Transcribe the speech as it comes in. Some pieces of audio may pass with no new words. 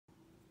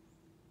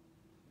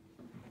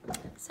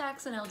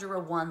Saxon Algebra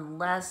 1,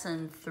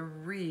 Lesson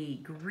 3.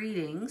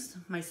 Greetings,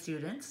 my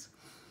students.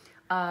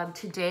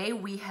 Today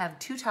we have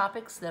two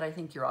topics that I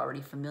think you're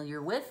already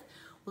familiar with.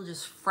 We'll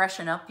just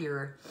freshen up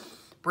your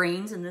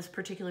brains in this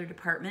particular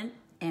department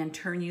and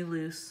turn you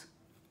loose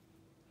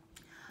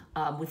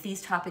with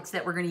these topics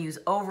that we're going to use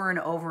over and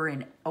over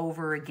and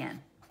over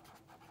again.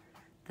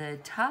 The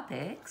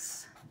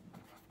topics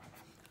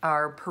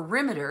are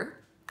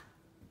perimeter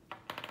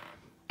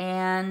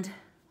and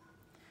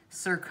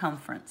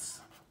circumference.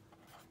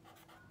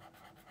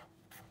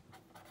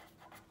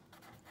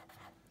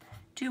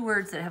 Two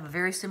words that have a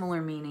very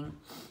similar meaning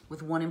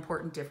with one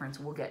important difference.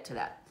 We'll get to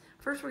that.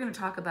 First, we're going to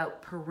talk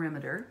about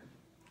perimeter,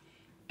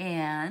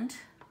 and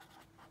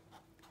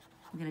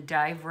I'm going to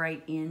dive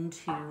right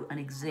into an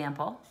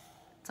example.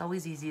 It's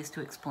always easiest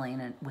to explain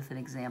it with an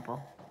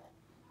example.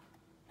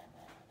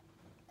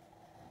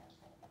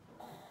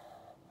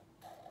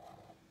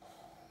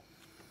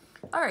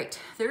 All right,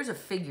 there's a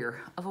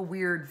figure of a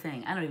weird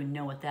thing. I don't even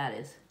know what that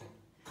is.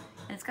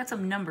 And it's got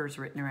some numbers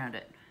written around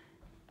it.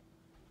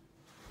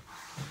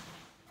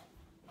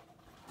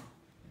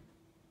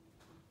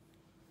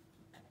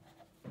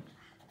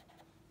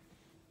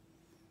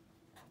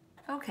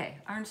 Okay,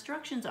 our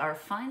instructions are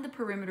find the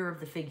perimeter of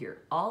the figure.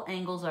 All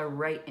angles are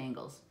right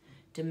angles.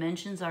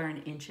 Dimensions are in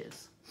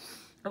inches.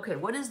 Okay,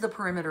 what is the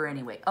perimeter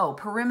anyway? Oh,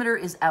 perimeter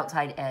is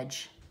outside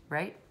edge,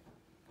 right?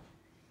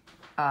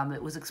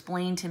 It was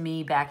explained to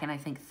me back in, I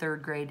think,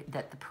 3rd grade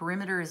that the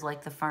perimeter is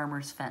like the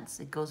farmer's fence.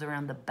 It goes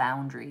around the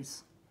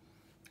boundaries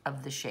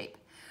of the shape.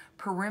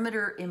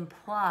 Perimeter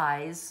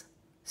implies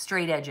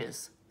straight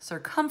edges.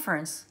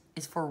 Circumference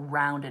is for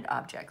rounded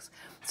objects.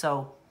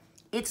 So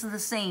it's the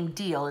same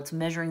deal. It's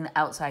measuring the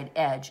outside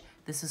edge.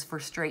 This is for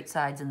straight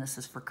sides and this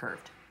is for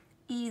curved.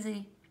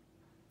 Easy.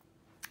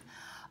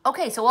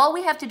 Okay, so all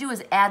we have to do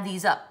is add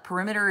these up.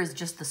 Perimeter is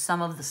just the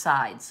sum of the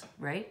sides,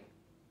 right?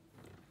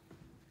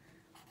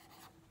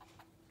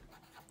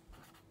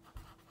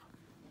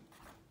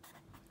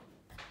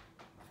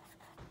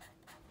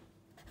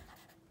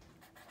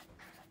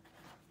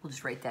 We'll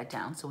just write that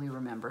down so we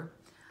remember.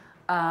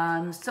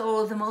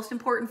 So the most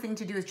important thing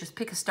to do is just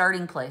pick a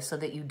starting place so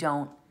that you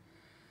don't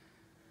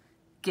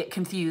get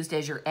confused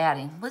as you're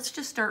adding. Let's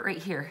just start right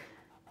here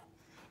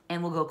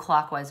and we'll go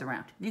clockwise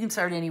around. You can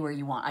start anywhere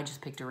you want. I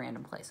just picked a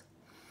random place.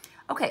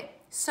 Okay,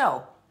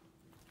 so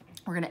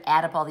we're gonna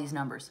add up all these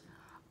numbers.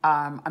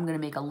 I'm gonna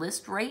make a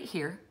list right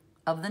here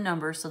of the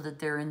numbers so that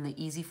they're in the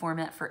easy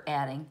format for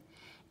adding.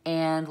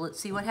 And let's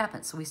see what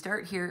happens. So we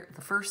start here,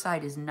 the first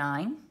side is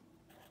 9.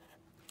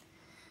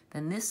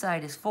 Then this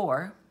side is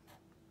 4.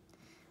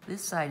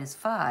 This side is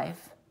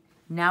 5.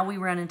 Now we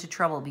run into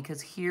trouble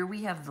because here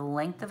we have the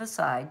length of a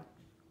side,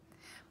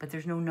 but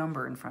there's no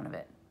number in front of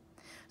it.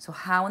 So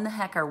how in the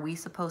heck are we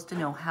supposed to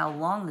know how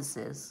long this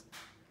is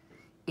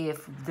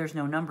if there's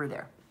no number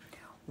there?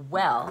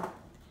 Well,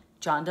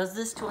 John does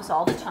this to us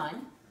all the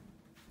time.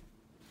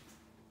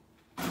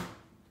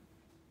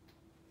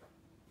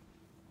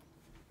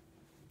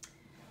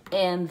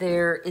 And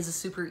there is a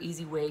super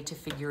easy way to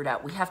figure it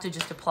out. We have to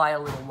just apply a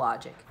little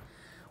logic.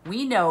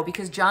 We know,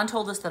 because John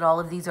told us that all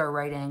of these are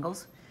right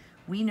angles,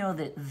 we know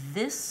that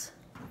this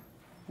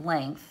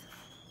length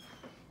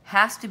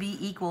has to be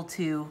equal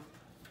to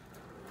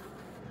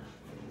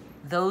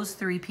those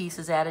 3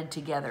 pieces added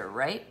together,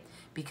 right?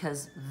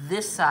 Because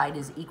this side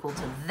is equal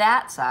to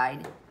that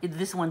side.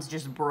 This one's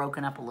just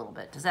broken up a little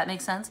bit. Does that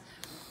make sense?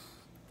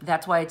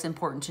 That's why it's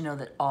important to know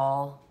that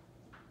all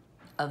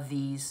of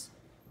these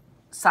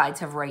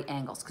sides have right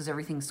angles because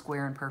everything's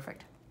square and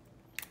perfect.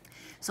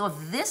 So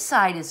if this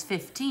side is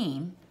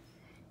 15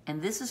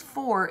 and this is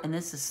 4 and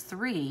this is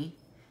 3,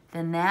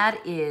 then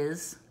that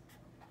is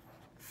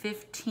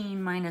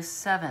 15 minus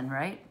 7,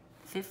 right?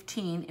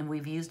 15, and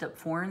we've used up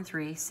 4 and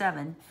 3,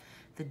 7.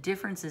 The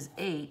difference is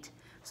 8,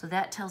 so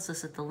that tells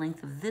us that the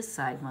length of this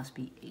side must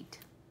be 8.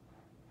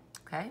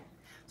 Okay?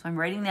 So I'm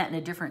writing that in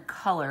a different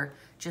color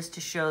just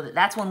to show that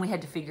that's one we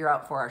had to figure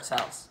out for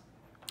ourselves,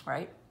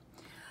 right?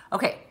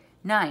 Okay,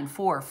 9,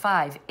 4,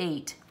 5,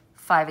 8,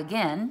 5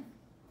 again,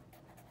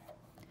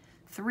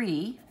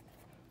 3,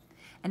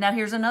 and now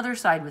here's another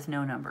side with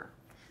no number.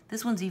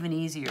 This one's even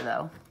easier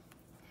though,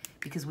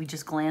 because we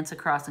just glance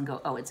across and go,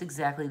 oh, it's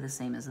exactly the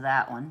same as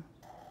that one.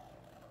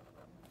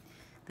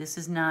 This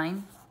is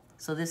 9,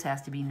 so this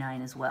has to be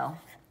 9 as well.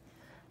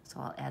 So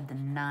I'll add the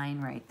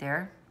 9 right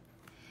there.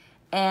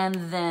 And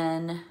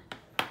then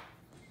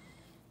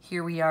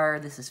here we are,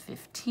 this is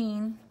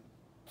 15.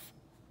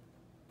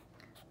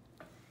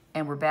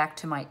 And we're back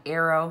to my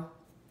arrow.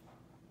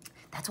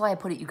 That's why I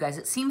put it, you guys.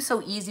 It seems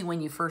so easy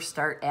when you first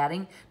start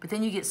adding, but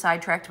then you get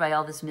sidetracked by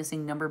all this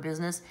missing number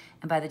business,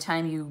 and by the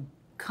time you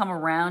come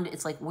around,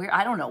 it's like, where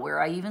I don't know where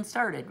I even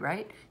started,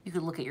 right? You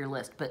could look at your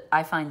list, but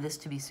I find this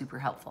to be super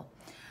helpful.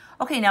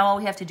 Okay, now all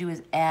we have to do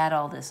is add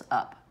all this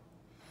up.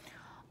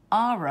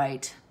 All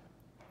right,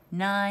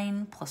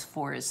 9 plus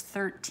 4 is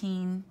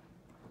 13,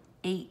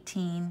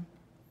 18,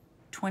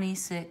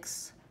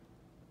 26,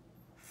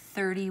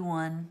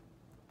 31,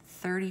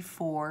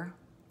 34,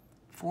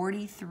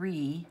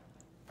 43,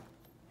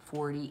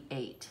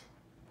 48.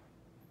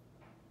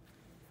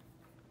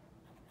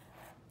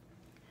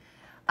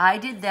 I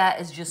did that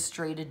as just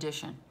straight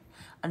addition.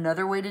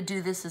 Another way to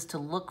do this is to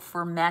look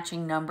for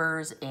matching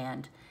numbers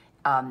and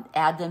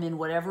add them in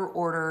whatever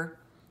order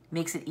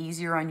makes it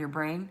easier on your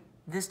brain.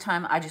 This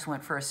time I just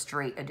went for a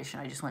straight addition.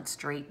 I just went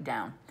straight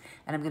down.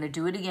 And I'm going to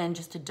do it again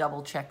just to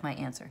double check my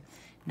answer.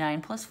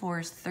 9 plus 4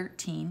 is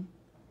 13,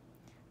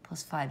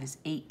 plus 5 is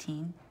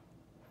 18,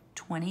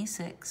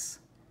 26,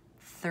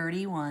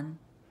 31,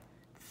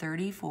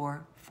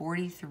 34,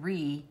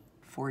 43,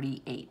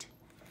 48.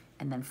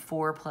 And then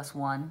 4 plus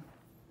 1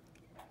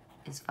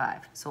 is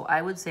 5. So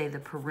I would say the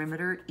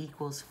perimeter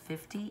equals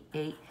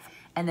 58.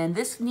 And then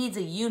this needs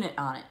a unit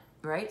on it,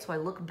 right? So I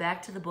look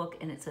back to the book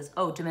and it says,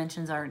 oh,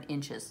 dimensions are in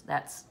inches.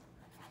 That's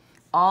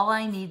all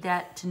I need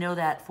that to know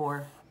that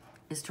for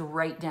is to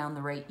write down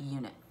the right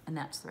unit. And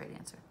that's the right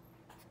answer,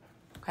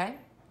 okay?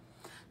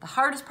 The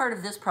hardest part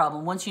of this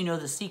problem, once you know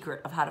the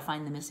secret of how to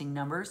find the missing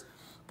numbers,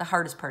 the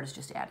hardest part is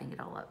just adding it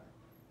all up.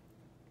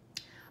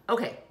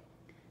 Okay,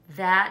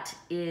 that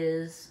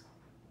is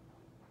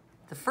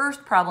the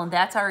first problem.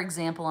 That's our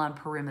example on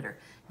perimeter.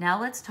 Now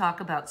let's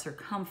talk about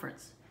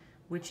circumference,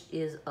 which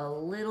is a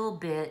little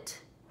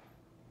bit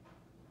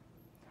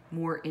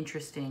more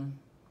interesting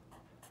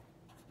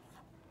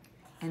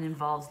and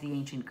involves the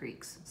ancient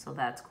Greeks, so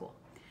that's cool.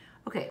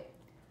 Okay,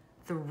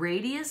 the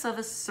radius of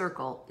a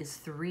circle is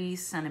 3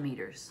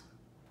 centimeters.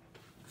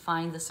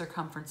 Find the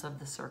circumference of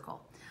the circle.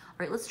 All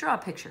right, let's draw a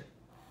picture,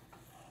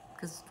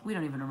 because we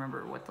don't even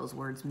remember what those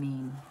words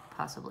mean,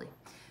 possibly.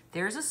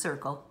 There's a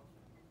circle,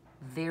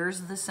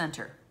 there's the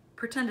center.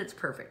 Pretend it's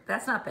perfect.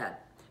 That's not bad,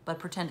 but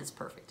pretend it's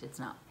perfect. It's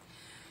not.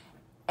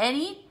 At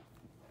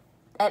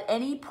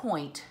any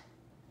point,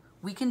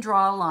 we can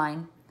draw a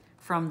line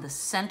from the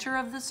center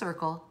of the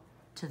circle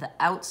to the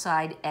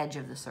outside edge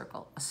of the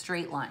circle, a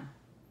straight line.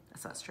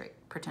 That's not straight,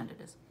 pretend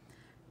it is.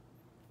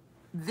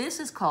 This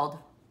is called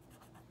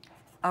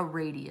a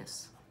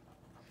radius.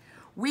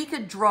 We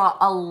could draw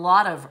a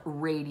lot of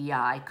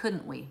radii,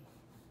 couldn't we?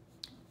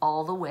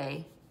 All the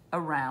way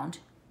around.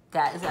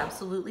 That is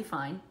absolutely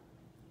fine.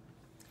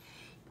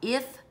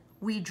 If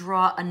we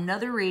draw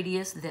another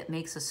radius that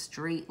makes a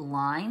straight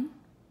line,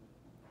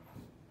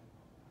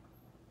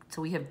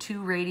 so we have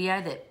 2 radii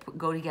that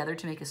go together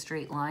to make a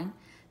straight line,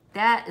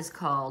 that is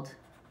called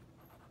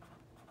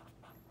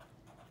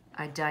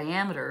a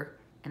diameter,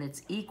 and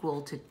it's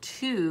equal to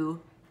 2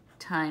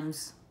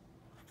 times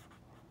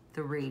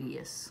the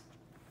radius.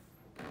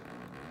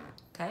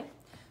 Okay,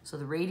 so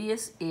the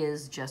radius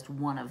is just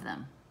one of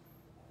them.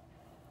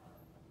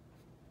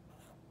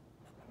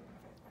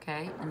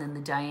 Okay, and then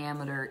the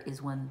diameter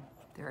is when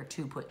there are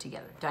 2 put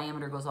together.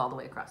 Diameter goes all the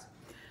way across.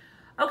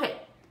 Okay,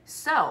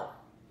 so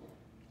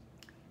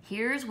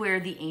here's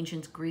where the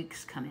ancient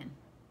Greeks come in.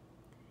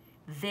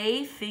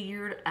 They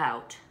figured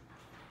out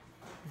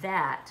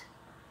that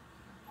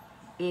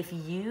if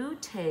you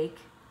take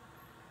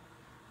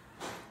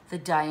the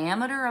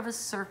diameter of a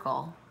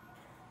circle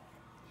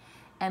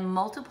and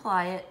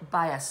multiply it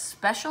by a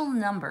special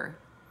number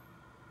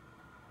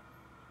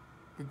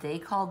that they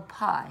called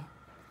pi,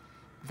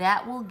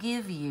 that will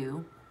give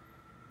you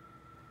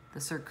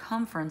the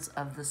circumference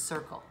of the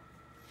circle.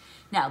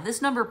 Now,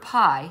 this number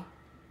pi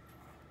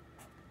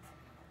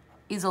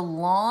is a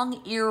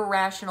long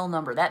irrational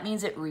number. That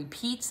means it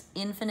repeats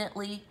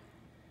infinitely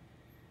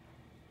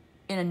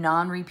in a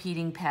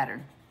non-repeating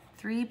pattern.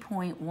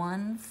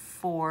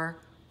 3.1415 ...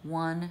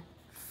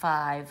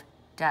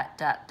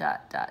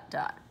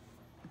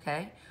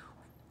 Okay?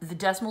 The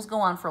decimals go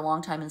on for a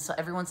long time, and so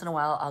every once in a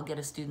while I'll get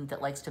a student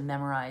that likes to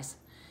memorize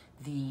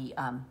the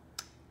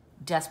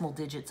decimal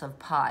digits of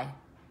pi,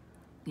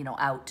 you know,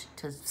 out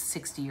to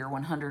 60 or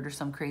 100 or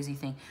some crazy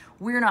thing.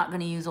 We're not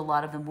going to use a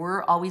lot of them.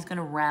 We're always going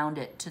to round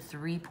it to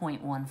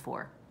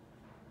 3.14.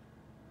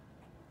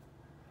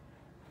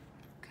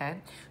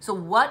 Okay? So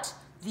what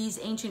these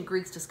ancient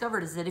Greeks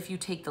discovered is that if you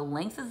take the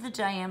length of the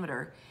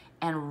diameter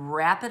and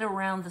wrap it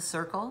around the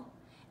circle,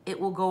 it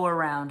will go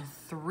around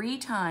 3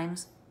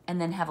 times and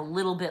then have a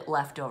little bit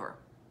left over,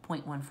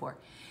 0.14.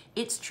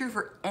 It's true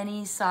for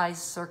any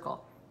size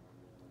circle.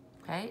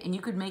 Okay, and you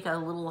could make a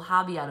little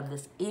hobby out of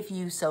this if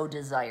you so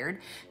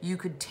desired. You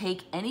could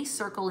take any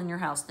circle in your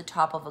house, the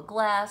top of a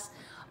glass,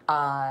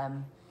 a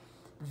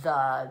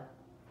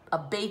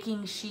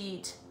baking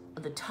sheet,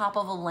 the top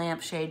of a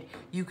lampshade.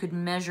 You could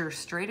measure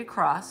straight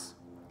across,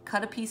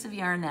 cut a piece of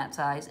yarn that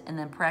size, and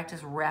then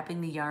practice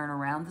wrapping the yarn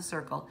around the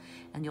circle,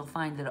 and you'll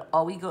find that it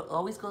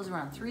always goes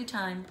around 3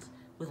 times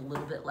with a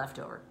little bit left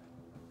over.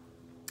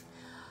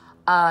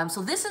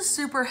 So this is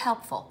super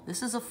helpful.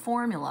 This is a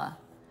formula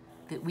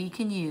that we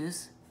can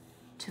use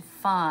to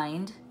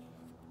find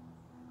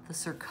the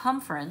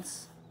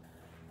circumference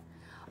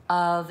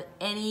of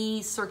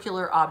any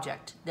circular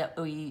object that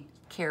we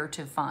care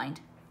to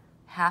find.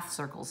 Half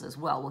circles as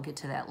well, we'll get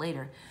to that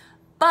later.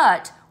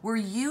 But we're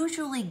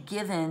usually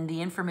given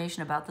the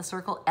information about the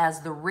circle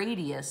as the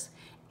radius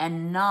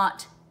and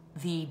not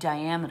the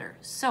diameter.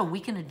 So we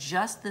can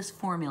adjust this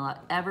formula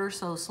ever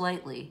so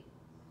slightly.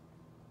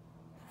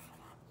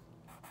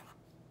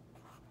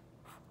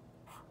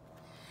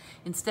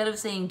 Instead of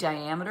saying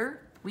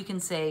diameter, we can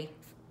say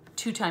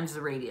 2 times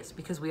the radius,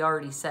 because we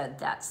already said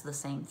that's the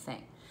same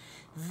thing.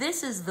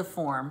 This is the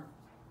form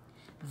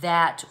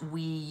that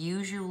we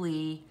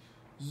usually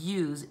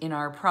use in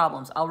our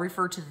problems. I'll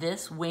refer to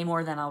this way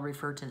more than I'll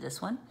refer to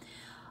this one.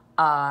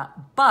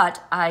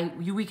 But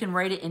we can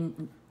write it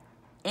in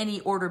any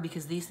order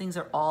because these things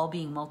are all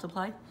being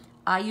multiplied.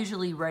 I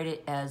usually write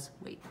it as,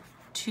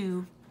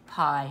 2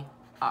 pi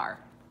r.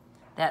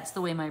 That's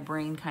the way my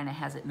brain kind of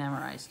has it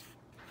memorized.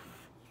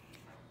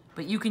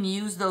 But you can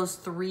use those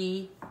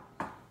 3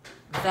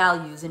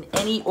 values in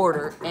any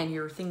order and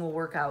your thing will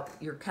work out,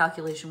 your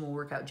calculation will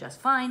work out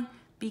just fine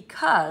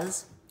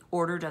because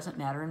order doesn't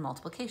matter in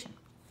multiplication.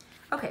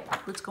 Okay,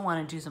 let's go on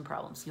and do some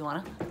problems. You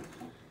wanna?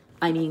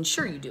 I mean,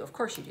 sure you do, of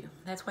course you do.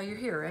 That's why you're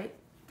here, right?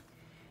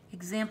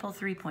 Example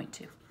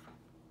 3.2.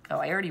 Oh,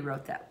 I already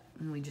wrote that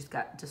and we just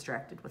got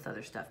distracted with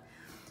other stuff.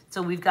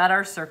 So we've got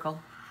our circle.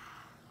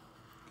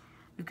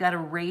 We've got a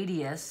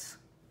radius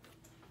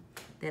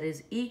that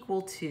is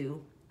equal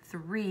to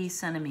 3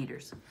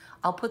 centimeters.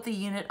 I'll put the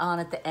unit on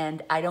at the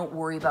end. I don't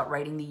worry about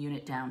writing the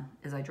unit down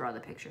as I draw the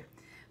picture.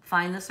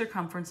 Find the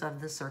circumference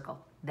of the circle.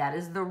 That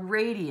is the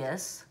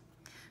radius.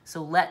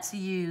 So let's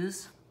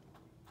use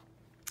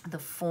the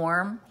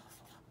form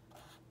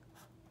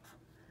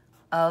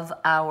of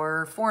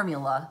our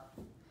formula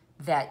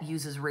that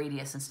uses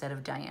radius instead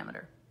of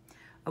diameter.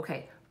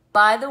 Okay,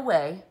 by the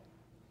way,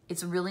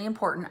 it's really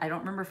important. I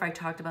don't remember if I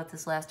talked about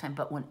this last time,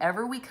 but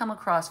whenever we come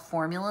across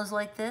formulas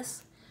like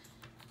this,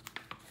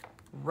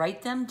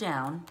 write them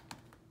down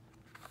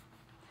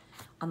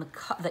on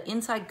the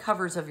inside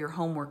covers of your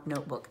homework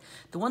notebook.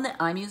 The one that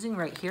I'm using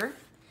right here,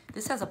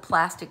 this has a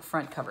plastic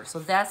front cover, so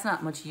that's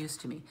not much use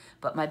to me.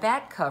 But my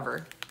back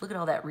cover, look at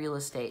all that real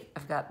estate.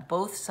 I've got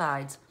both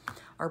sides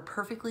are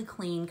perfectly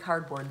clean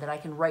cardboard that I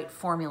can write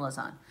formulas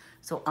on.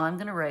 So I'm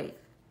gonna write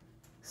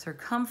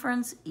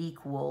circumference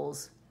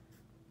equals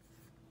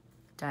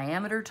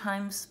diameter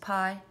times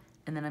pi,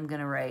 and then I'm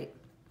gonna write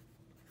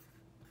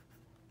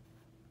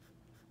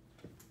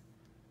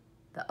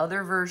the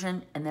other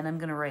version, and then I'm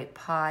gonna write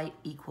pi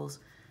equals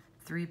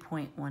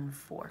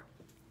 3.14,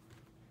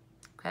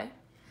 okay?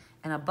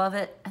 And above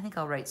it, I think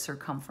I'll write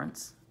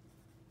circumference,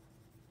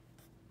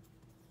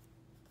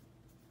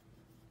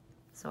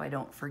 so I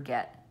don't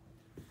forget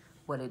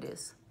what it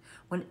is.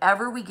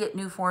 Whenever we get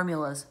new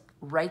formulas,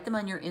 write them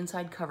on your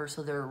inside cover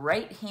so they're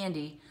right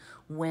handy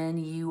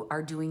when you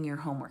are doing your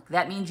homework.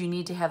 That means you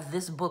need to have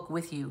this book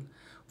with you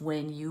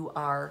when you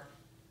are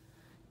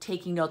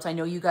taking notes. I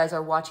know you guys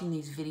are watching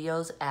these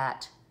videos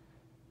at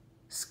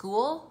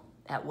school,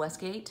 at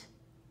Westgate,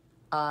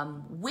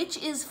 which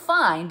is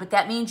fine, but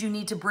that means you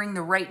need to bring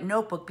the right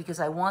notebook because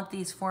I want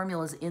these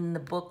formulas in the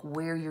book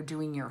where you're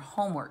doing your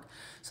homework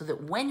so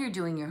that when you're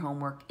doing your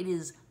homework, it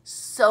is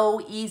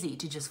so easy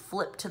to just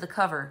flip to the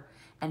cover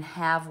and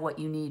have what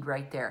you need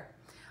right there.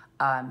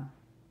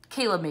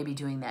 Caleb may be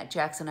doing that.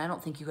 Jackson, I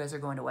don't think you guys are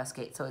going to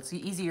Westgate, so it's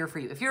easier for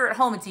you. If you're at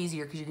home, it's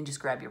easier because you can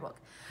just grab your book.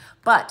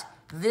 But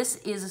this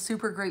is a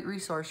super great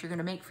resource you're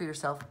gonna make for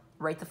yourself.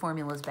 Write the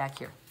formulas back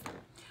here.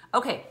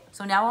 Okay,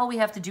 so now all we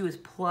have to do is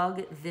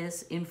plug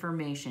this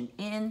information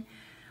in.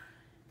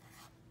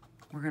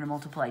 We're gonna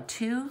multiply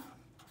 2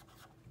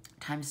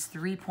 times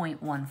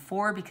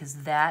 3.14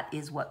 because that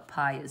is what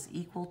pi is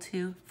equal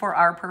to. For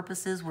our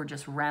purposes, we're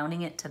just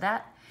rounding it to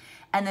that.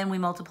 And then we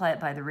multiply it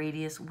by the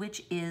radius,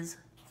 which is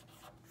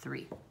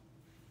 3.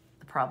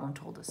 The problem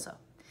told us so.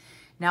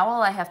 Now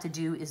all I have to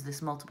do is this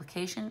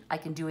multiplication. I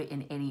can do it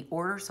in any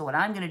order. So what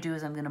I'm gonna do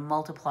is I'm gonna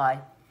multiply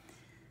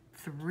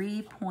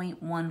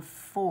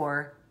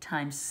 3.14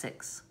 times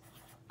 6.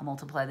 I'll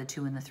multiply the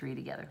 2 and the 3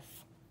 together.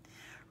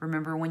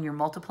 Remember, when you're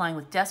multiplying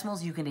with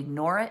decimals, you can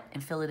ignore it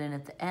and fill it in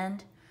at the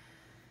end.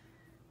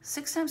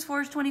 6 times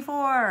 4 is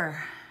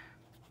 24.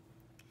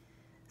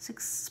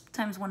 6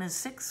 times 1 is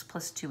 6,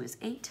 plus 2 is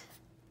 8.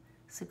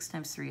 6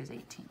 times 3 is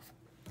 18.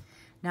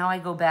 Now I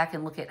go back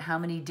and look at how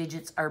many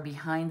digits are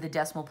behind the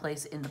decimal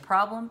place in the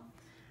problem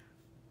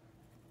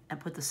and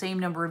put the same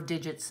number of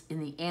digits in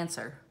the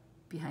answer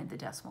behind the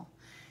decimal.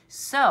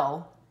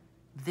 So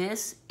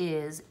this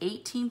is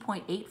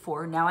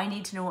 18.84. Now I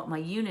need to know what my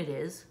unit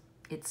is.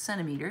 It's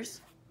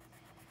centimeters.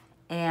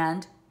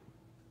 And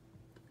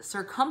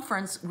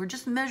circumference, we're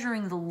just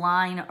measuring the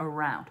line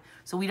around.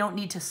 So we don't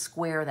need to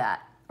square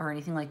that or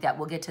anything like that.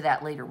 We'll get to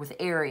that later. With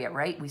area,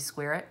 right? We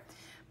square it.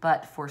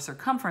 But for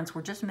circumference,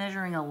 we're just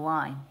measuring a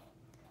line.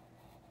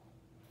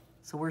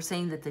 So we're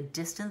saying that the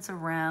distance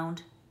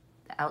around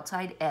the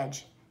outside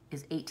edge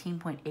is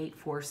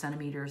 18.84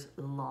 centimeters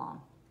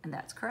long. And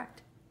that's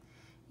correct.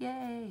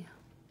 Yay.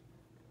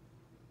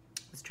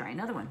 Let's try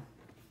another one.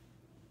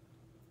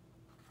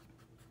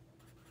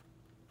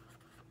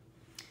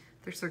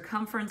 The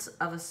circumference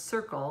of a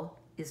circle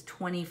is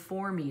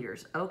 24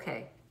 meters.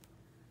 Okay.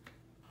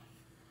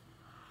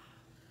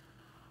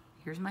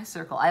 Here's my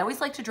circle. I always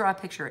like to draw a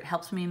picture. It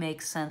helps me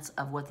make sense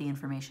of what the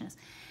information is.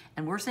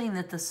 And we're saying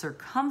that the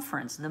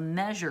circumference, the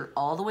measure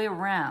all the way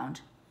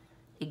around,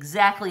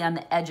 exactly on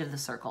the edge of the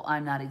circle,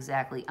 I'm not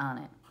exactly on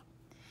it,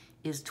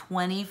 is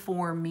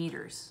 24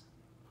 meters.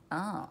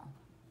 Oh,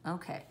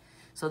 okay.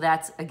 So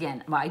that's,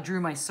 again, I drew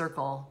my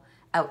circle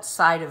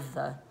outside of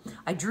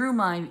I drew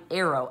my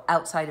arrow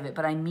outside of it,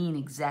 but I mean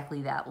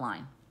exactly that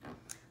line.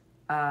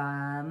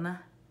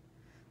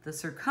 The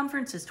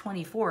circumference is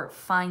 24.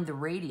 Find the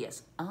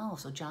radius. Oh,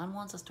 so John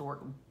wants us to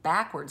work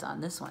backwards on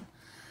this one.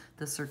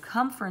 The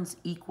circumference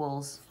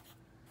equals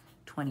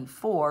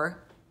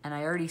 24, and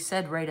I already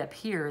said right up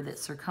here that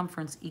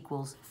circumference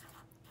equals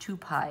 2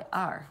 pi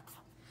r.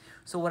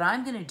 So what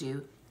I'm going to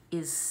do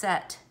is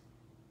set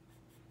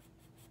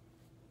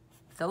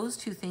those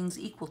two things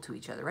equal to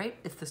each other, right?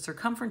 If the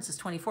circumference is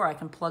 24, I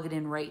can plug it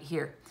in right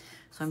here.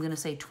 So I'm going to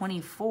say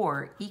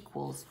 24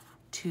 equals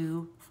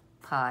 2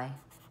 pi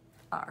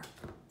r.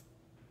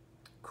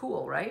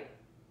 Cool, right?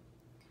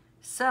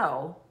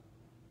 So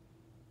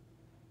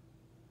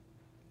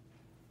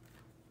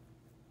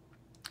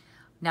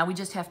now we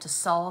just have to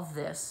solve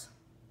this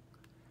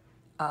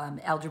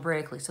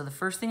algebraically. So the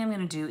first thing I'm going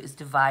to do is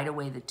divide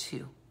away the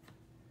 2.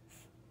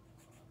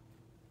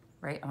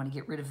 Right? I want to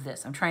get rid of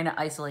this. I'm trying to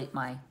isolate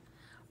my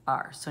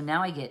r. So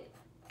now I get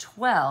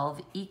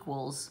 12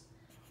 equals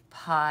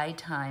pi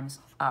times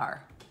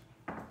r.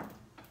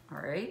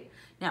 All right?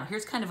 Now,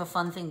 here's kind of a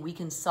fun thing. We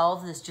can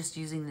solve this just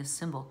using this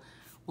symbol.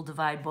 We'll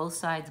divide both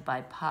sides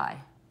by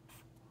pi.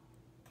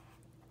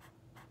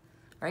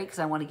 Right? Because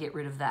I want to get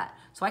rid of that.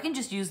 So I can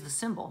just use the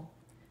symbol.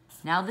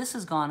 Now this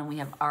is gone and we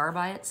have r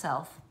by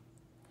itself.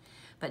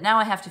 But now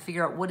I have to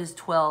figure out what is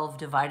 12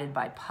 divided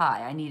by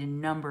pi. I need a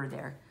number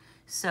there.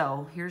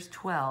 So here's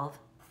 12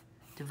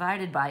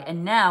 divided by,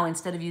 and now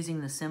instead of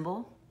using the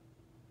symbol,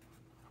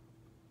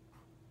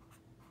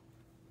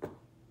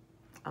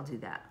 I'll do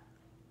that.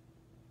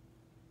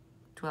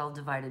 12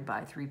 divided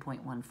by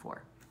 3.14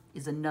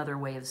 is another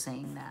way of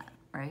saying that,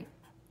 right?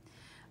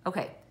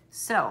 Okay,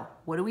 so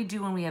what do we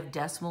do when we have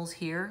decimals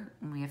here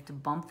and we have to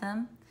bump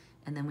them?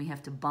 And then we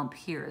have to bump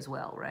here as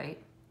well,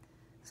 right?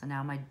 So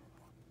now my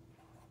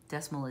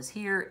decimal is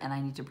here and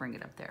I need to bring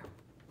it up there.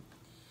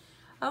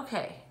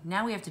 Okay,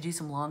 now we have to do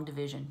some long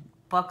division.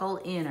 Buckle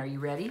in, are you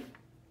ready?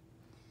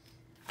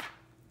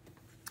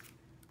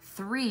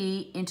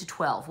 3 into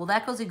 12. Well,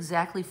 that goes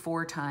exactly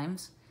 4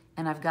 times,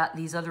 and I've got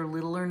these other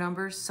littler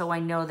numbers, so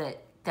I know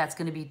that that's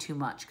gonna be too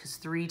much because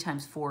 3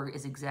 times 4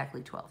 is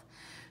exactly 12.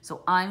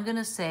 So I'm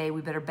gonna say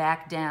we better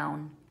back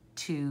down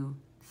to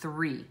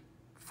 3.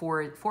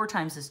 4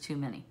 times is too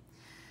many.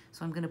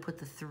 So I'm gonna put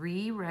the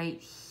 3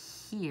 right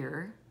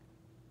here,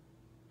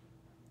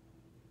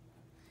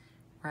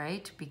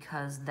 right?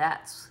 Because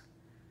that's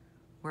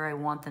where I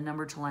want the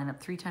number to line up.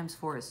 3 times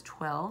 4 is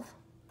 12.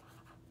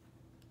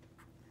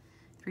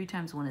 3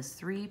 times 1 is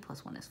 3,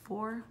 plus 1 is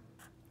 4.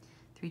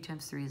 3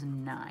 times 3 is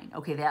 9.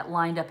 Okay, that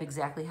lined up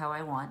exactly how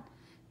I want.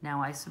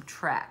 Now I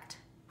subtract.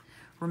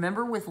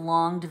 Remember with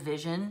long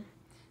division,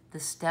 the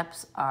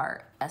steps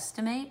are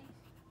estimate,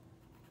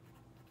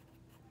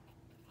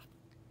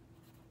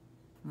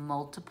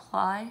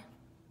 multiply,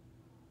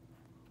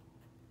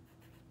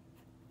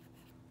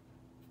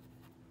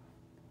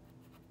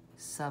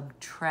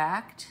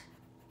 subtract,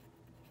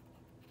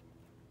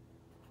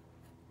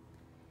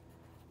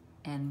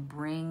 and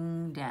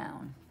bring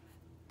down.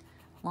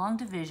 Long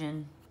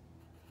division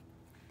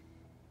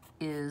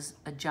is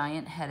a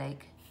giant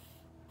headache.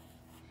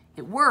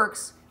 It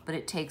works, but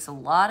it takes a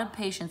lot of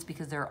patience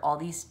because there are all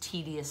these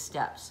tedious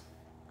steps.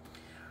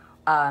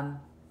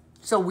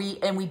 So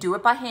we do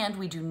it by hand.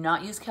 We do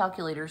not use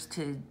calculators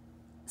to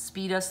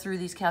speed us through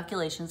these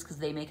calculations because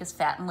they make us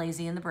fat and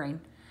lazy in the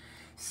brain.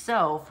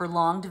 So for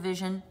long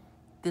division,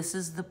 this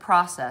is the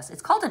process.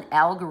 It's called an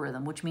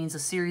algorithm, which means a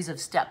series of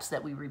steps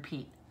that we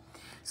repeat.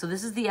 So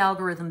this is the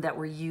algorithm that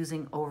we're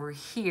using over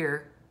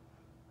here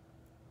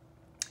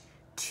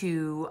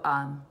to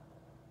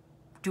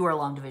do our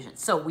long division.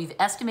 So we've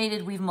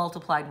estimated, we've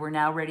multiplied, we're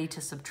now ready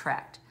to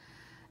subtract.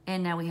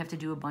 And now we have to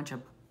do a bunch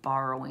of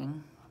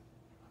borrowing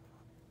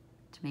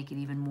to make it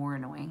even more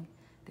annoying.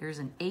 There's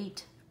an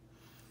 8.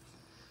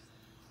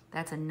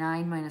 That's a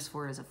 9 minus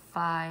 4 is a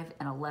 5,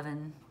 and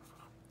 11.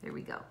 There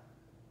we go.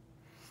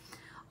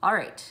 All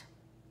right.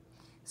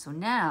 So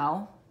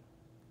now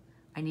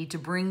I need to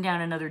bring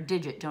down another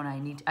digit, don't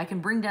I? I can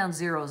bring down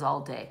zeros all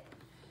day.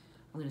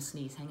 I'm going to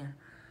sneeze. Hang on.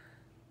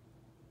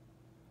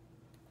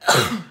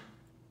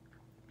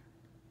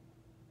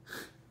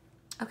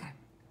 Okay,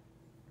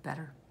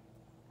 better.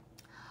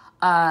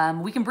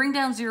 We can bring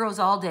down zeros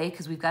all day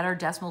because we've got our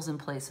decimals in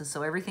places,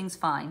 so everything's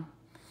fine.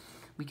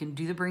 We can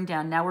do the bring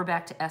down. Now we're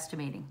back to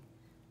estimating.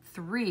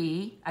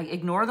 3, I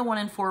ignore the 1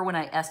 and 4 when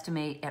I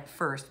estimate at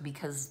first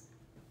because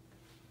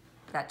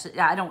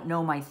I don't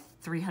know my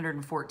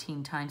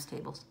 314 times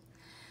tables.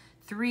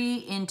 3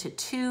 into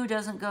 2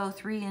 doesn't go.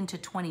 3 into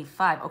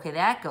 25. Okay,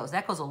 that goes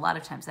a lot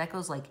of times. That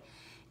goes like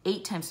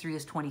 8 times 3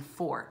 is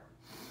 24.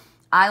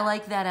 I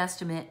like that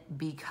estimate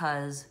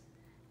because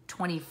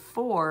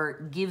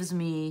 24 gives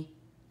me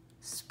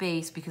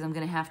space because I'm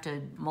going to have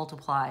to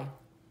multiply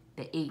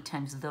the 8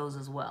 times those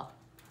as well.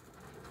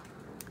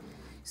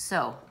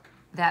 So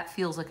that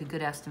feels like a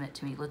good estimate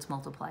to me. Let's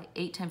multiply.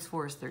 8 times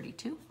 4 is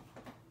 32.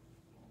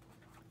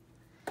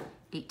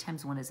 8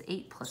 times 1 is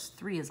 8, plus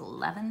 3 is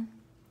 11.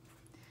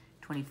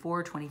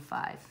 24,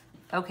 25.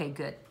 Okay,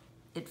 good.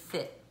 It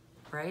fit,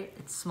 right?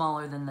 It's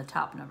smaller than the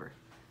top number.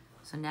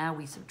 So now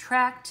we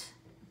subtract.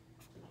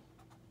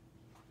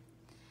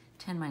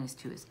 10 minus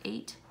 2 is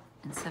 8,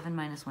 and 7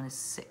 minus 1 is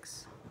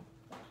 6.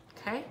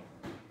 Okay?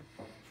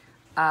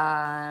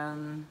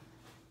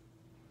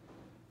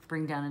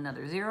 Bring down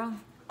another 0.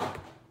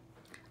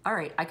 All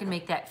right, I can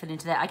make that fit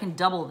into that. I can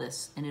double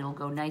this, and it'll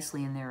go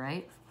nicely in there,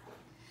 right?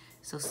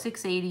 So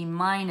 680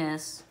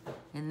 minus,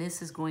 and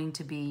this is going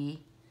to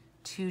be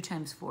 2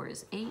 times 4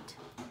 is 8.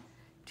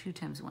 2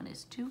 times 1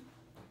 is 2.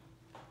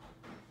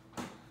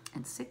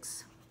 And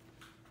 6.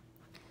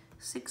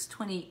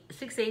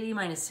 680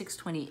 minus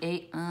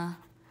 628.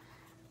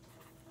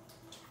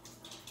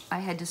 I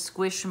had to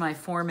squish my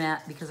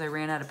format because I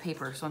ran out of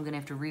paper, so I'm going to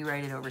have to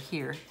rewrite it over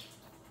here.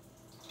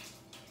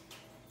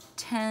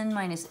 10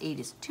 minus 8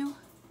 is 2.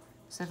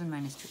 7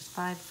 minus 2 is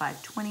 5.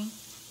 520.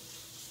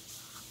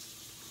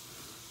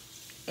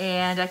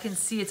 And I can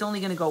see it's only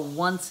going to go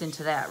once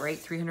into that, right?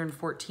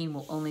 314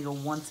 will only go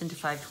once into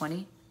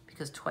 520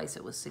 because twice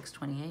it was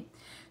 628.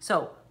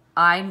 So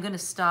I'm going to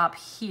stop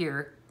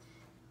here.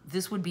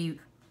 This would be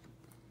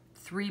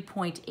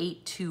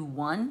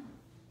 3.821.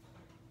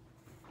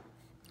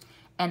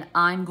 And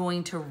I'm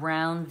going to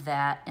round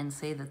that and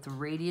say that the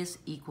radius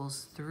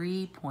equals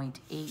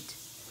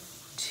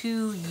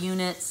 3.82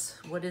 units.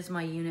 What is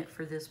my unit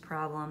for this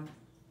problem?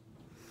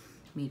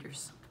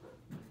 Meters.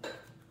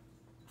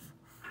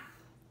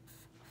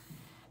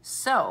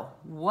 So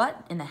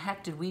what in the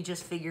heck did we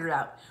just figure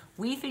out?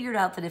 We figured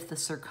out that if the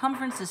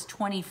circumference is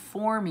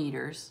 24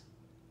 meters,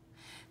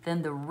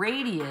 then the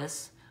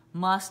radius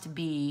must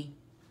be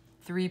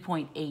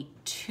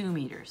 3.82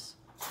 meters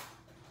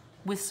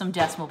with some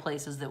decimal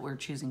places that we're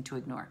choosing to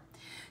ignore.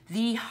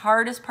 The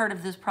hardest part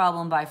of this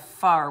problem by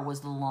far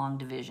was the long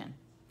division.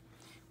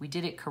 We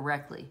did it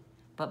correctly,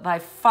 but by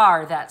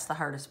far that's the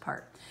hardest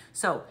part.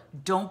 So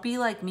don't be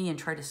like me and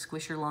try to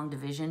squish your long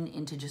division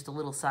into just a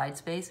little side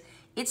space.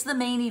 It's the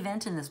main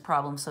event in this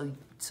problem, so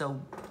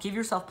give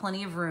yourself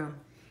plenty of room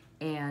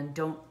and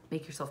don't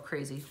make yourself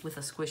crazy with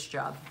a squish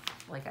job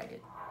like I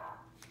did.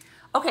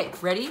 Okay,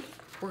 ready?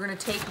 We're gonna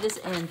take this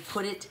and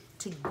put it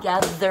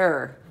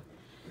together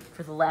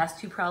for the last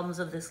two problems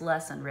of this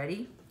lesson.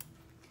 Ready?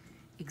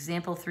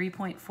 Example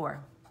 3.4.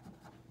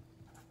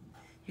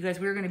 You guys,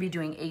 we're gonna be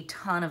doing a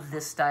ton of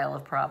this style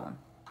of problem,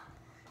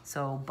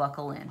 so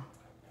buckle in.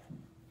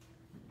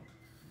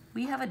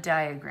 We have a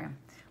diagram.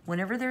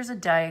 Whenever there's a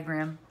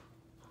diagram,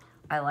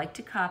 I like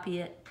to copy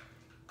it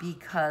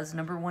because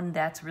number one,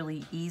 that's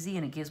really easy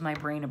and it gives my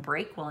brain a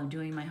break while I'm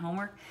doing my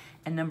homework.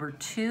 And number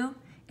two,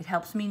 it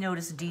helps me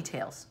notice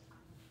details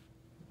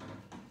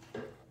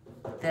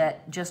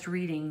that just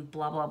reading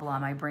blah, blah, blah,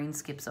 my brain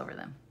skips over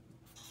them.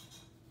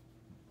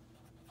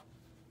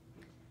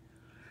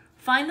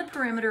 Find the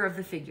perimeter of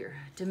the figure.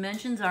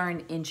 Dimensions are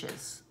in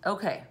inches.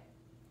 Okay.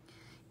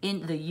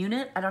 In the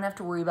unit, I don't have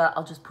to worry about,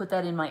 I'll just put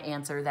that in my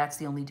answer. That's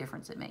the only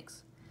difference it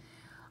makes.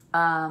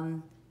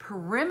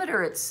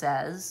 Perimeter, it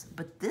says,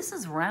 but this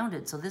is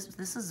rounded, so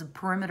this is a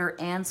perimeter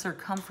and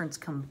circumference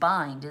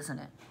combined, isn't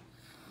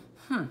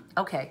it?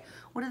 Okay.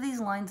 What do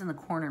these lines in the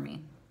corner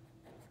mean?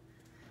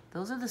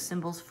 Those are the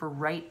symbols for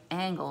right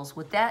angles.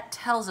 What that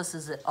tells us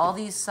is that all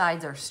these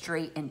sides are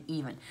straight and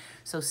even.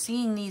 So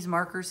seeing these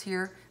markers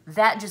here,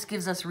 that just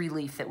gives us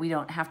relief that we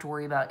don't have to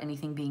worry about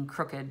anything being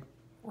crooked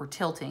or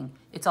tilting.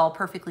 It's all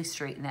perfectly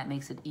straight and that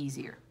makes it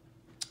easier.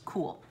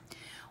 Cool.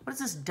 What does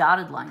this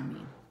dotted line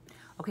mean?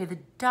 Okay, the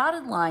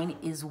dotted line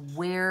is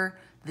where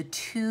the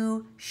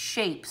two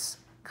shapes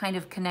kind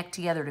of connect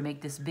together to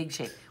make this big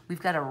shape.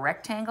 We've got a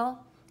rectangle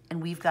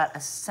and we've got a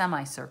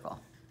semicircle.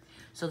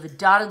 So the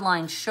dotted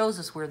line shows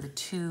us where the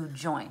two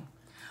join.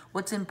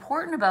 What's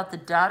important about the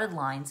dotted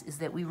lines is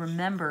that we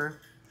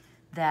remember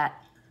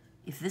that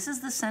if this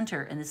is the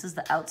center and this is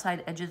the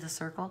outside edge of the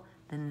circle,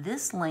 then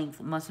this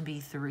length must be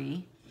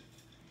 3,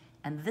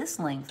 and this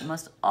length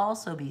must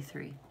also be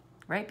 3,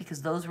 right?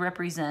 Because those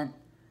represent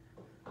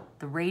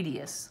the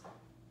radius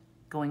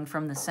going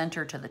from the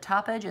center to the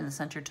top edge and the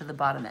center to the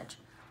bottom edge.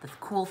 The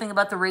cool thing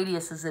about the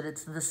radius is that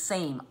it's the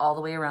same all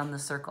the way around the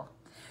circle.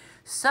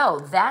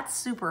 So that's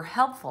super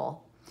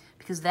helpful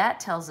because that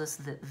tells us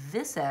that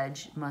this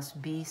edge must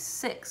be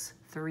 6,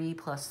 3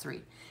 plus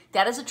 3.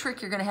 That is a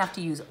trick you're going to have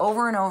to use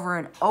over and over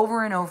and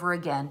over and over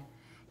again.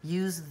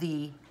 Use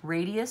the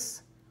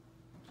radius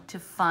to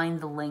find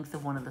the length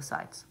of one of the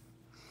sides.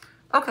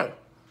 Okay,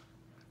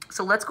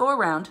 so let's go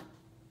around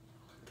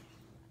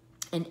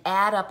and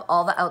add up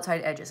all the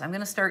outside edges. I'm going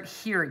to start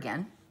here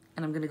again,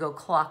 and I'm going to go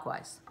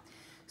clockwise.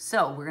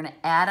 So we're going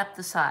to add up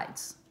the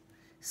sides.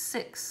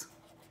 6,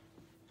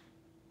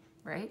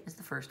 right, is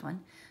the first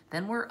one.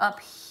 Then we're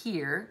up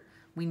here.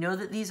 We know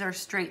that these are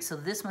straight, so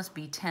this must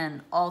be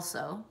 10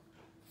 also.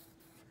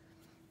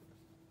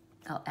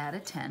 I'll add a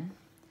 10.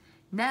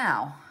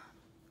 Now,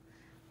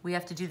 we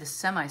have to do the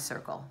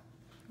semicircle,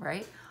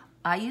 right?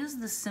 I use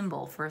the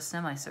symbol for a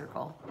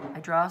semicircle. I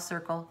draw a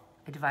circle,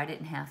 I divide it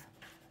in half,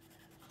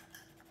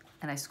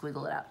 and I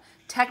squiggle it out.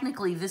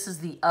 Technically, this is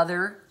the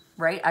other,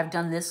 right? I've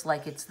done this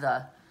like it's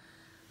the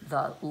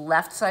the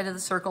left side of the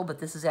circle, but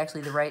this is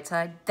actually the right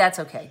side. That's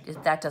okay,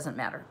 that doesn't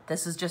matter.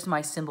 This is just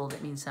my symbol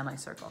that means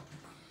semicircle.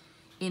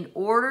 In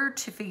order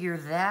to figure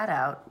that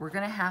out, we're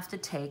gonna have to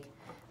take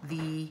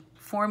the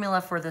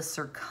formula for the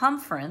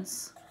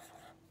circumference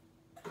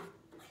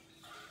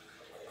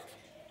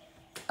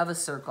of a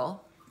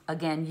circle.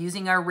 Again,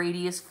 using our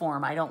radius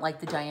form. I don't like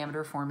the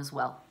diameter form as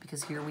well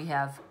because here we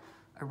have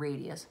a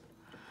radius.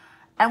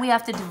 And we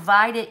have to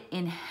divide it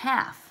in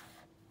half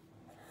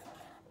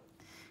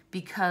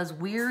because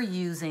we're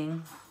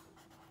using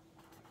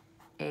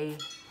a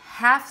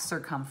half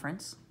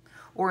circumference,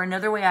 or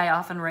another way I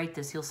often write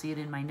this, you'll see it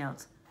in my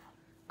notes.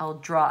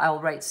 I'll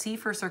write C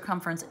for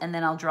circumference and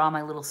then I'll draw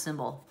my little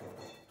symbol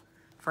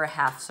for a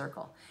half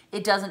circle.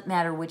 It doesn't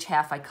matter which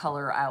half I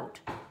color out,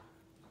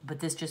 but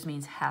this just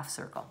means half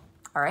circle.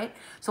 All right,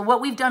 so what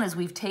we've done is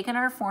we've taken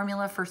our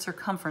formula for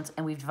circumference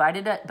and we've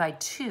divided it by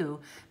 2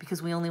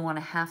 because we only want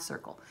a half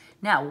circle.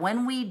 Now,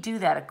 when we do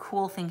that, a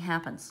cool thing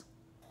happens.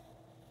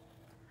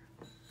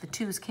 The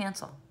 2's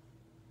cancel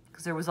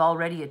because there was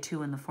already a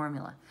 2 in the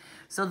formula.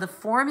 So the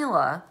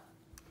formula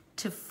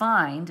to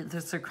find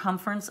the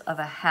circumference of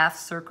a half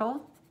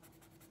circle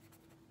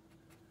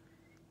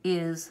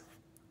is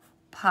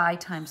pi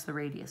times the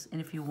radius. And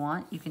if you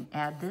want, you can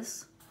add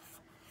this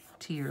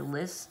to your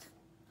list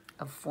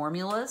of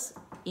formulas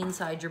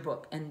inside your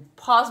book. And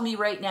pause me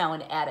right now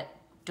and add it.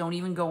 Don't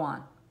even go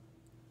on.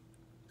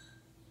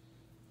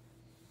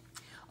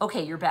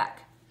 Okay, you're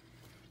back.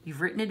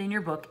 You've written it in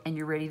your book and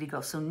you're ready to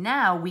go. So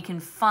now we can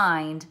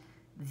find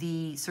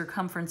the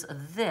circumference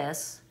of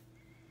this.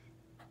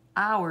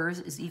 Ours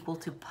is equal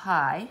to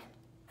pi,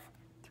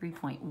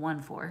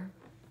 3.14,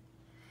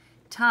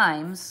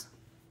 times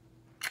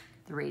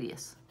the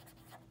radius,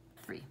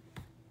 3.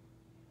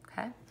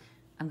 Okay?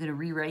 I'm going to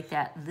rewrite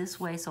that this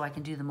way so I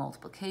can do the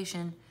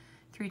multiplication.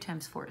 3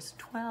 times 4 is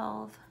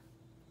 12.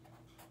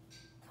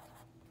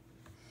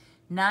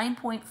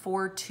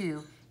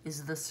 9.42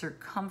 is the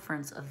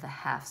circumference of the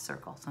half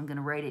circle. So I'm going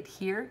to write it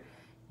here,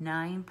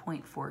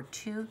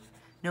 9.42.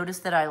 Notice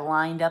that I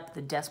lined up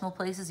the decimal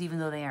places even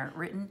though they aren't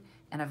written,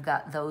 and I've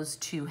got those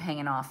 2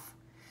 hanging off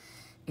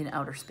in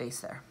outer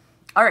space there.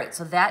 All right,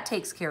 so that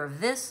takes care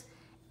of this,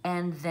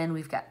 and then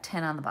we've got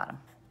 10 on the bottom.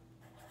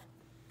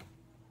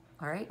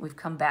 All right, we've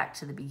come back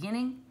to the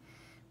beginning.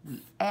 We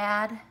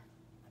add.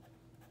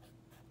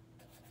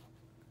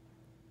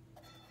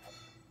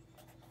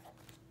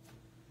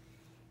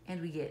 And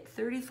we get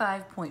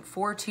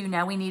 35.42.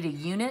 Now we need a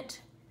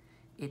unit.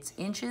 It's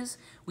inches.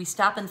 We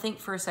stop and think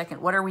for a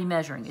second. What are we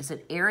measuring? Is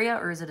it area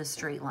or is it a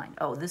straight line?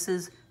 Oh, this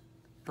is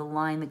the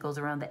line that goes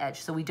around the edge,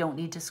 so we don't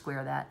need to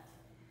square that.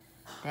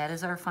 That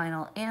is our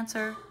final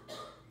answer.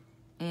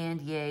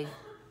 And yay,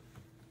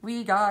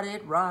 we got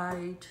it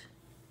right.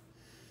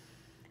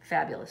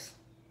 Fabulous.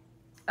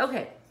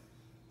 Okay,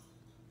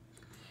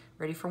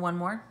 ready for one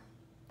more?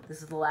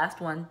 This is the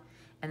last one,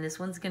 and this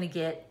one's gonna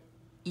get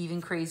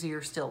even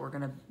crazier still. We're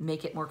gonna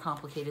make it more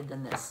complicated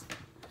than this.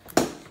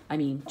 I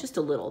mean, just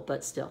a little,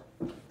 but still.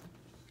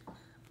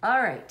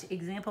 All right,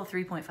 example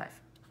 3.5.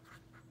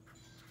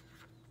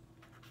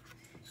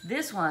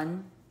 This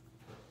one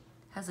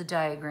has a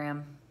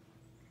diagram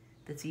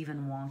that's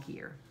even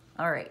wonkier.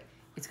 All right,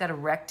 it's got a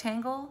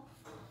rectangle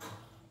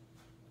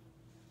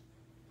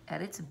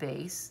at its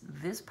base.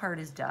 This part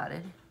is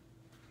dotted,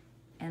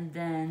 and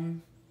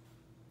then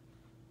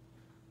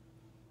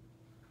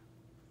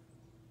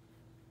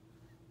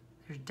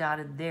there's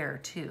dotted there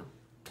too.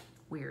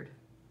 Weird.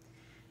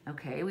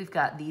 Okay, we've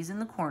got these in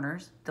the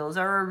corners. Those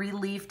are a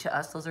relief to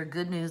us. Those are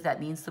good news. That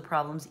means the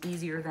problem's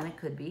easier than it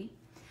could be.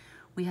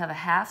 We have a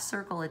half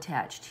circle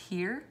attached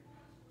here,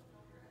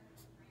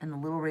 and the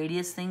little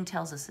radius thing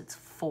tells us it's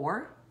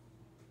 4.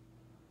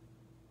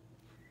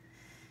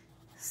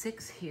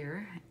 6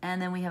 here,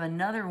 and then we have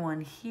another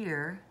one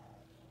here,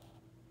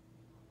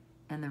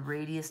 and the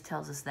radius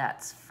tells us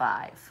that's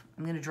 5.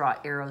 I'm going to draw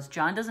arrows.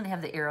 John doesn't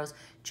have the arrows.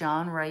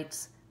 John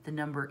writes the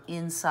number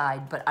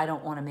inside, but I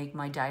don't want to make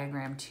my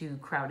diagram too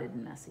crowded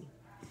and messy.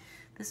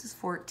 This is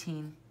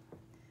 14.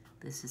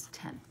 This is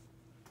 10.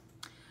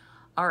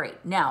 All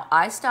right, now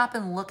I stop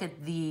and look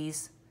at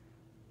these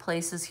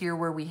places here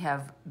where we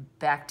have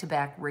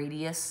back-to-back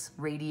radii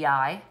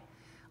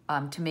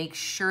to make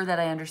sure that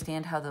I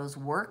understand how those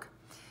work.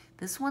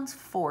 This one's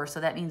 4,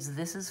 so that means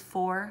this is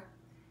 4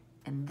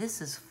 and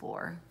this is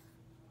 4.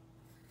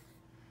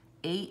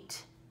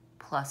 8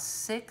 plus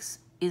 6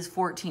 is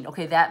 14.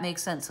 Okay, that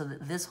makes sense, so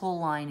that this whole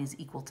line is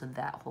equal to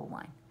that whole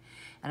line.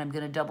 And I'm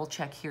going to double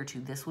check here too.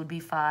 This would be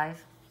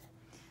 5.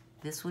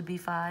 This would be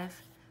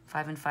 5.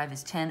 5 and 5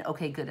 is 10.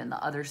 Okay, good, and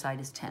the other side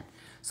is 10.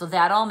 So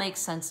that all makes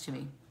sense to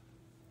me.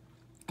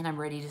 And I'm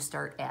ready to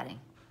start adding.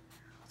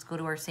 Let's go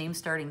to our same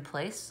starting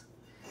place.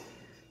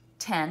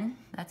 10,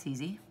 that's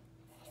easy,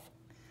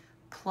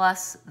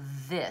 plus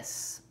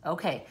this.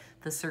 Okay,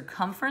 the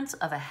circumference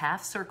of a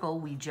half circle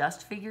we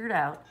just figured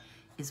out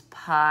is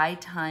pi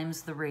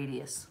times the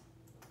radius.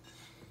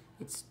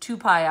 It's 2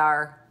 pi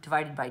r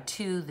divided by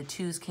 2. The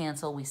 2's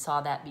cancel. We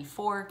saw that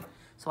before.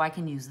 So I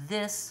can use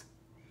this,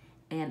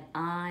 and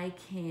I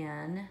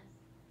can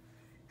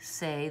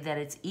say that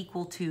it's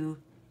equal to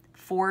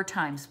 4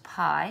 times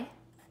pi.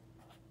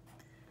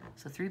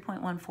 So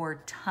 3.14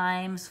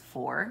 times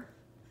 4.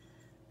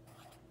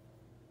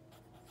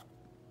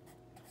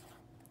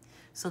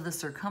 So the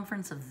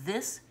circumference of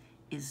this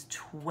is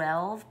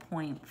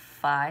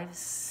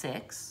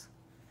 12.56.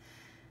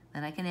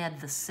 Then I can add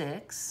the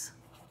 6,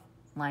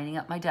 lining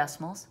up my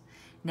decimals.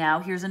 Now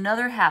here's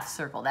another half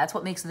circle. That's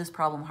what makes this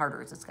problem harder,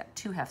 is it's got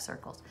 2 half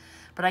circles.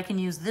 But I can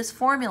use this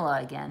formula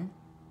again.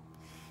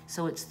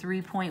 So it's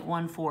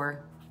 3.14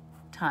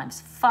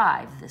 times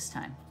 5 this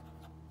time.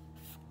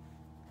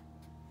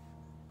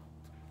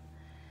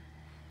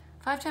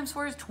 5 times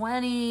 4 is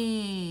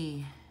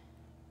 20.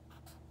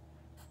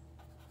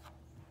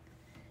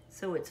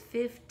 So it's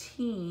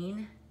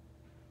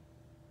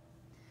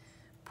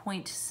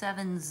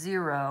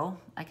 15.70.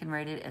 I can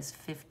write it as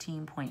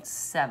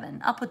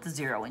 15.7. I'll put the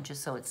 0 in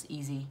just so it's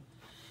easy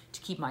to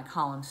keep my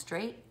column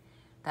straight.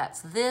 That's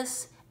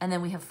this, and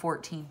then we have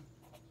 14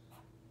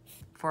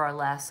 for our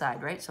last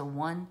side, right? So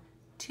 1,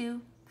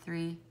 2,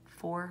 3,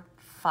 4,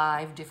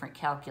 5 different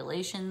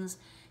calculations.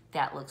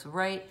 That looks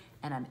right,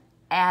 and I'm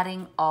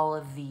adding all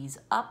of these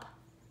up.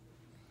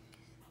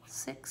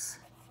 6,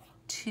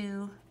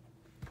 2,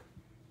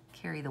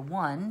 carry the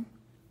 1,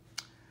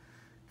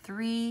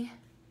 3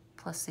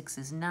 plus 6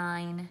 is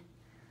 9,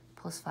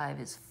 plus 5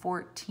 is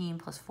 14,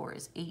 plus 4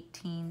 is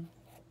 18.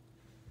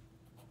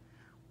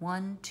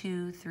 1,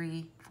 2,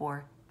 3,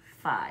 4,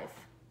 5.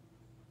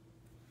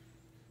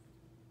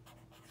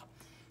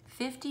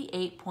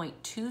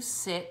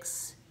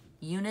 58.26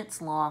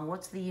 units long.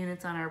 What's the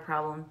units on our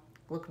problem?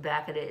 Look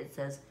back at it. It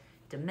says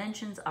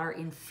dimensions are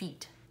in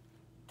feet.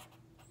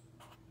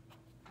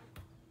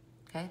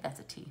 Okay, that's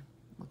a T.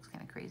 Looks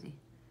kind of crazy.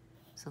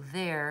 So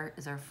there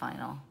is our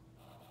final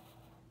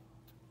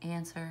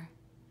answer,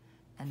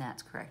 and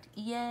that's correct.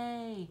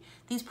 Yay!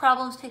 These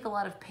problems take a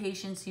lot of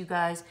patience, you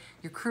guys.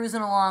 You're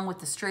cruising along with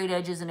the straight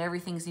edges and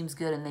everything seems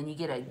good, and then you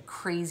get a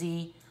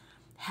crazy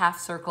half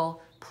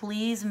circle.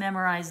 Please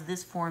memorize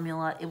this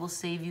formula. It will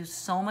save you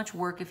so much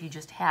work if you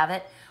just have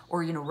it,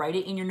 or write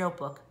it in your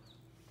notebook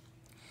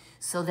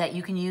so that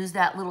you can use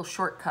that little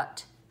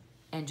shortcut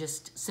and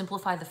just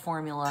simplify the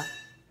formula,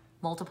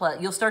 multiply.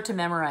 You'll start to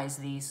memorize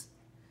these.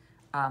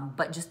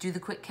 But just do the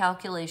quick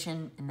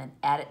calculation and then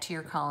add it to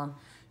your column.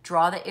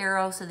 Draw the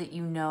arrow so that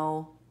you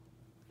know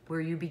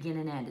where you begin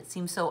and end. It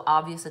seems so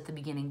obvious at the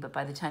beginning, but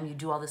by the time you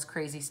do all this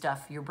crazy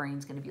stuff, your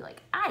brain's gonna be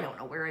like, I don't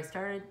know where I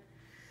started.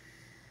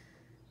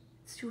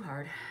 It's too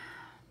hard.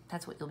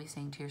 That's what you'll be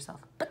saying to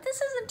yourself. But this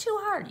isn't too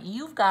hard.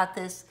 You've got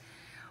this.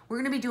 We're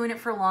gonna be doing it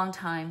for a long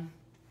time.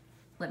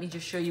 Let me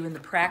just show you in the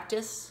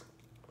practice.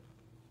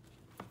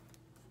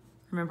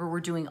 Remember,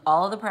 we're doing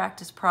all of the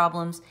practice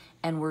problems,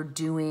 and we're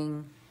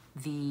doing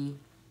the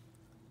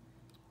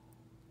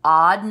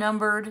odd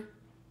numbered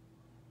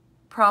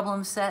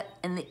problem set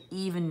and the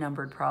even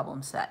numbered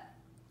problem set.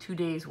 2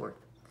 days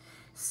worth.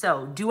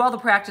 So do all the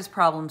practice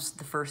problems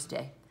the first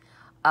day.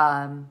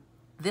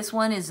 This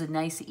one is a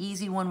nice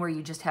easy one where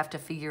you just have to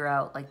figure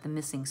out like the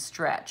missing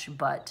stretch,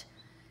 but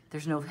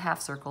there's no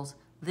half circles.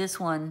 This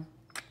one,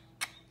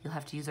 you'll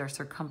have to use our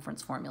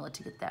circumference formula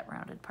to get that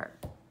rounded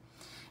part.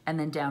 And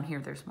then down here,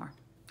 there's more.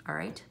 All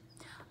right.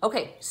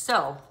 Okay,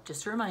 so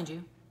just to remind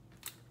you,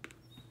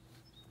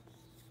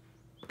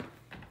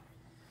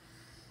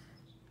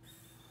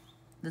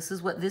 this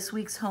is what this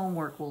week's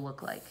homework will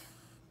look like.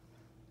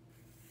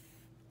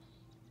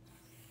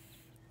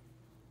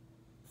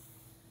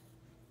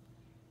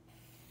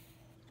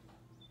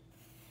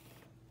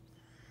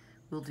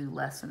 We'll do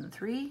lesson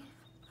 3,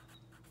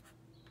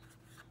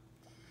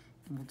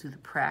 and we'll do the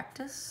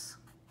practice,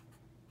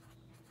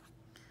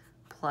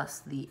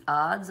 plus the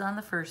odds on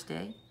the first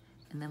day,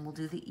 and then we'll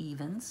do the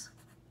evens.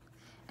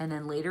 And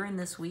then later in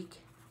this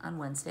week, on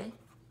Wednesday,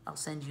 I'll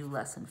send you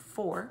lesson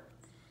 4,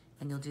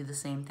 and you'll do the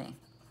same thing.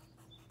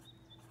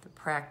 The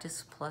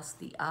practice plus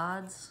the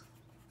odds,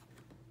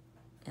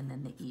 and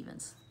then the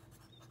evens.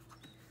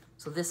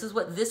 So this is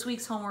what this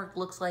week's homework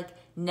looks like.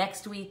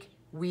 Next week,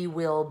 we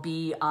will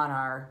be on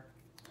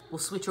we'll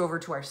switch over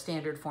to our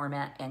standard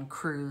format and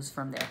cruise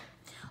from there.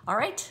 All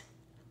right?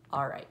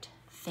 All right.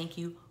 Thank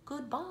you.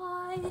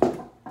 Goodbye.